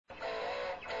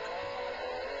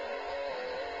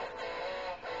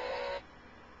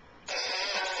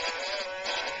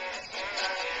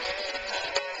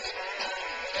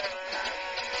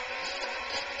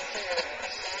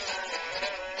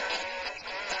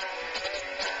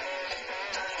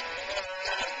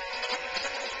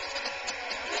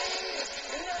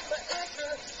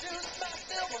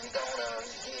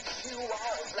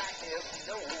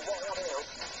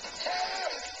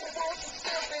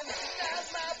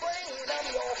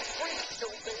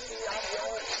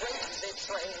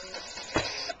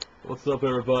What's up,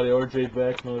 everybody? RJ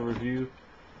back, another review.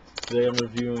 Today I'm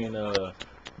reviewing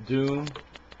Doom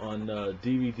on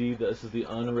DVD. This is the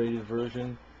unrated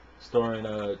version, starring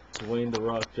Dwayne "The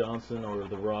Rock" Johnson, or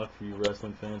The Rock for you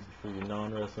wrestling fans. For you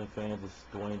non-wrestling fans, it's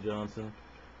Dwayne Johnson,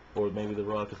 or maybe The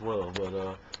Rock as well.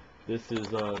 But this is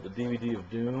the DVD of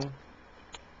Doom.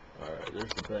 Alright, there's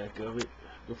the back of it.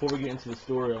 Before we get into the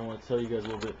story, I want to tell you guys a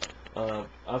little bit.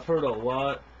 I've heard a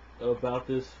lot about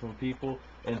this from people,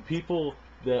 and people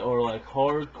that are like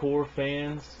hardcore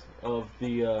fans of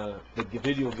the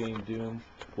video game Doom,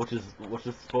 which is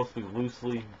supposed to be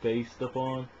loosely based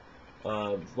upon.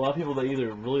 A lot of people that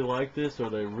either really like this or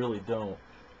they really don't.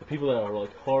 The people that are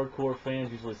like hardcore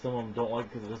fans, usually some of them don't like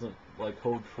it because it doesn't like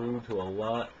hold true to a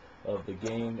lot of the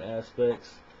game aspects,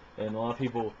 and a lot of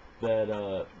people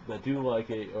that do like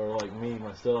it, or like me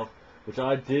myself, which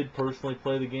I did personally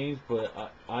play the games, but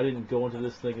I didn't go into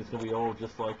this thinking it's gonna be all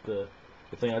just like the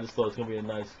thing. I just thought it's gonna be a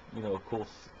nice, cool,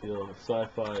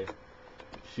 sci-fi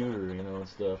shooter, and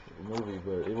stuff, movie.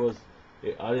 But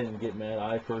I didn't get mad.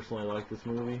 I personally like this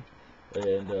movie,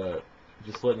 and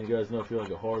just letting you guys know, if you're like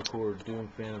a hardcore Doom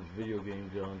fan of the video game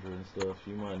genre and stuff,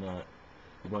 you might not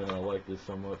like this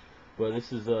so much. But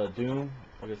this is Doom,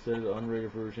 like I said, the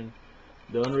unrated version.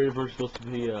 The unrated version is supposed to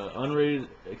be an unrated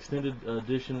extended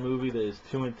edition movie that is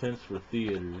too intense for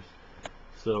theaters.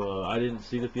 So I didn't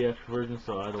see the theatrical version,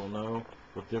 so I don't know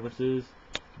what the difference is.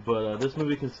 But this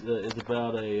movie is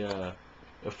about a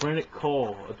frantic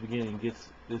call at the beginning. Gets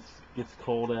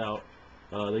called out.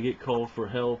 They get called for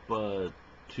help from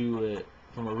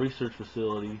a research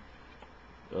facility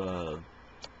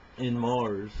in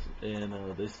Mars,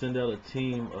 and they send out a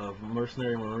team of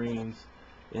mercenary Marines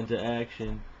into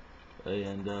action,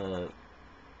 and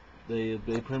they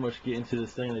pretty much get into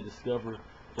this thing. They discover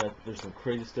that there's some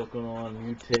crazy stuff going on,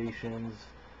 mutations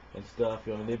and stuff.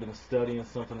 They've been studying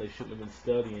something they shouldn't have been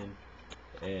studying,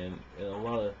 and a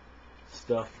lot of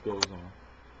stuff goes on.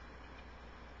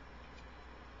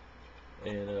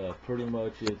 And pretty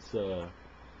much it's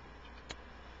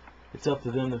up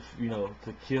to them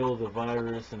to kill the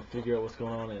virus and figure out what's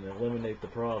going on and eliminate the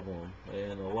problem.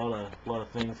 And a lot of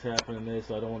things happen in this.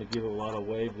 I don't want to give it a lot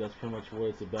away, but that's pretty much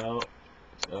what it's about.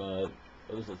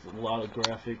 There's a lot of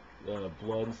graphic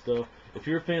blood and stuff. If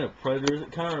you're a fan of Predators,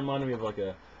 it kind of reminded me of like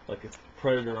a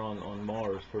Predator on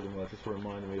Mars, pretty much. It's what it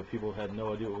reminded me of. People had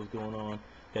no idea what was going on.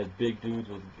 Had big dudes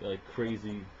with like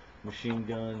crazy machine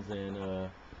guns and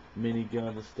mini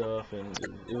guns and stuff, and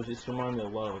it just reminded me a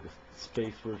lot of like a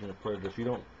space version of Predator. If you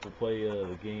don't play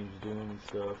the games Doom and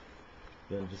stuff,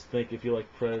 then just think, if you like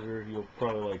Predator, you'll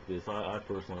probably like this. I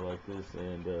personally like this.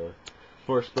 And as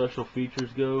far as special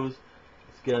features goes,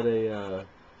 it's got a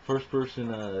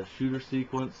first-person shooter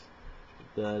sequence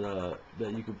that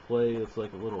you can play. It's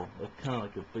like a little,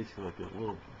 basically like a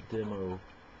little demo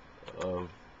of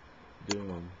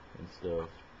Doom and stuff.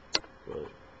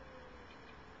 But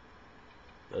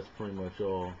that's pretty much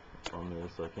all on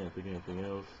this. I can't think of anything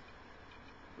else.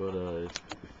 But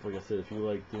like I said, if you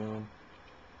like Doom,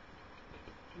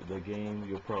 the game,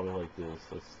 you'll probably like this.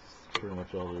 That's pretty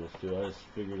much all there is to it. I just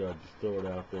figured I'd just throw it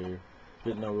out there.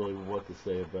 Didn't know really what to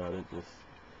say about it. Just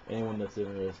anyone that's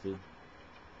interested.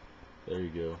 There you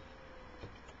go.